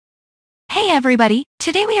everybody,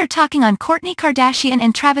 today we are talking on Kourtney Kardashian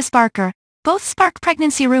and Travis Barker. Both spark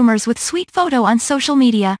pregnancy rumors with sweet photo on social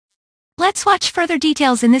media. Let's watch further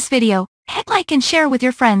details in this video. Hit like and share with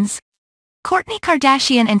your friends. Kourtney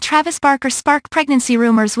Kardashian and Travis Barker spark pregnancy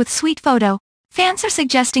rumors with sweet photo. Fans are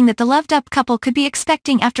suggesting that the loved-up couple could be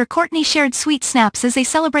expecting after Kourtney shared sweet snaps as they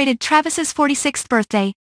celebrated Travis's 46th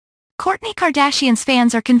birthday. Kourtney Kardashian's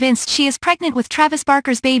fans are convinced she is pregnant with Travis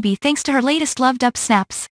Barker's baby thanks to her latest loved-up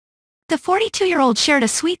snaps. The 42-year-old shared a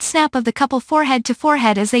sweet snap of the couple forehead to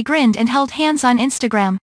forehead as they grinned and held hands on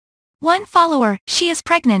Instagram. One follower, "She is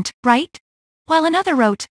pregnant, right?" While another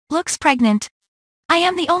wrote, "Looks pregnant. I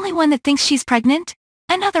am the only one that thinks she's pregnant?"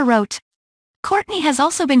 Another wrote. Kourtney has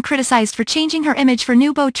also been criticized for changing her image for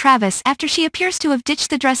new beau Travis after she appears to have ditched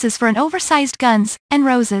the dresses for an oversized Guns N'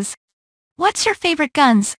 Roses. "What's your favorite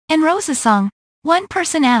Guns N' Roses song?" one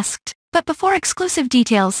person asked. But before exclusive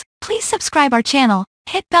details, please subscribe our channel,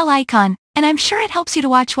 hit bell icon, and I'm sure it helps you to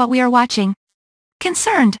watch what we are watching.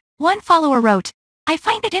 Concerned, one follower wrote, "I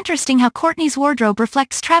find it interesting how Kourtney's wardrobe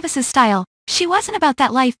reflects Travis's style. She wasn't about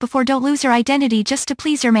that life before. Don't lose your identity just to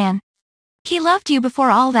please your man. He loved you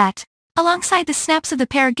before all that." Alongside the snaps of the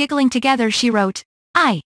pair giggling together, she wrote,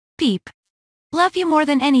 "I, Peep, love you more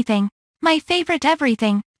than anything. My favorite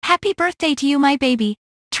everything. Happy birthday to you, my baby."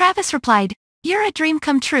 Travis replied, "You're a dream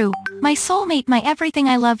come true, my soulmate, my everything,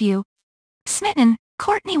 I love you." Smitten,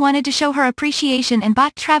 Kourtney wanted to show her appreciation and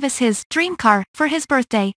bought Travis his dream car for his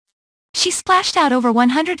birthday. She splashed out over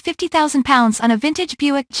 £150,000 on a vintage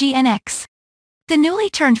Buick GNX. The newly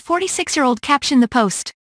turned 46-year-old captioned the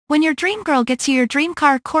post, "When your dream girl gets you your dream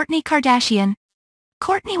car, Kourtney Kardashian."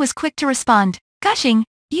 Kourtney was quick to respond, gushing,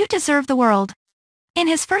 "You deserve the world." In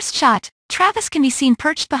his first shot, Travis can be seen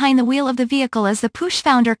perched behind the wheel of the vehicle as the Poosh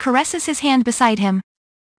founder caresses his hand beside him.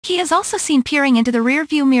 He is also seen peering into the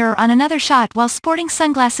rear-view mirror on another shot while sporting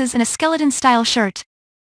sunglasses and a skeleton-style shirt.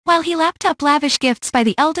 While he lapped up lavish gifts by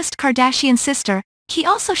the eldest Kardashian sister, he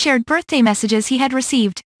also shared birthday messages he had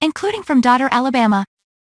received, including from daughter Alabama.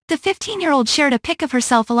 The 15-year-old shared a pic of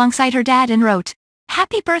herself alongside her dad and wrote,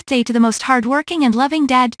 "Happy birthday to the most hardworking and loving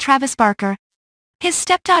dad, Travis Barker." His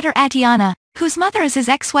stepdaughter Atiana, whose mother is his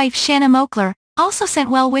ex-wife Shanna Moakler, also sent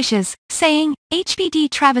well wishes, saying, "HBD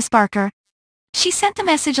Travis Barker." She sent the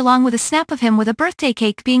message along with a snap of him with a birthday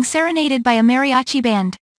cake being serenaded by a mariachi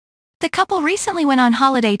band. The couple recently went on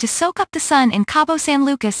holiday to soak up the sun in Cabo San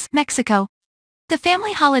Lucas, Mexico. The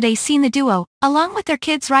family holiday seen the duo, along with their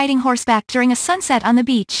kids, riding horseback during a sunset on the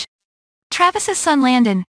beach. Travis's son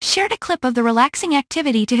Landon shared a clip of the relaxing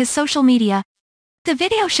activity to his social media. The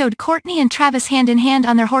video showed Kourtney and Travis hand in hand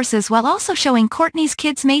on their horses while also showing Kourtney's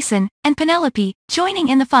kids Mason and Penelope joining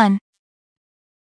in the fun.